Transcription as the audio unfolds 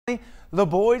The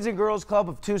Boys and Girls Club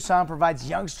of Tucson provides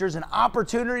youngsters an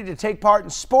opportunity to take part in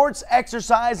sports,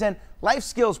 exercise, and life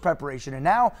skills preparation. And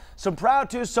now, some proud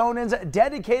Tucsonans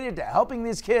dedicated to helping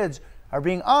these kids are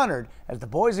being honored as the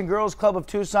Boys and Girls Club of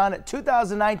Tucson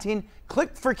 2019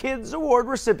 Click for Kids Award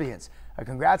recipients. A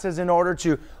congrats is in order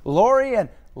to Laurie and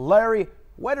Larry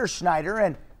Wetterschneider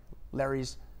and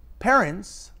Larry's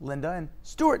parents, Linda and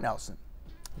Stuart Nelson.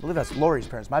 I believe that's Laurie's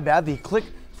parents. My bad. The Click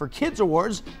for Kids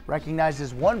Awards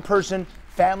recognizes one person,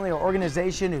 family, or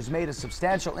organization who's made a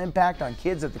substantial impact on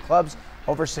kids at the clubs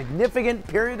over a significant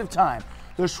period of time.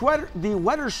 The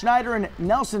Wetterschneider and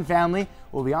Nelson family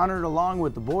will be honored along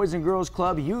with the Boys and Girls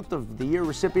Club Youth of the Year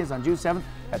recipients on June 7th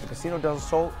at the Casino del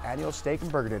Sol annual steak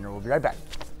and burger dinner. We'll be right back.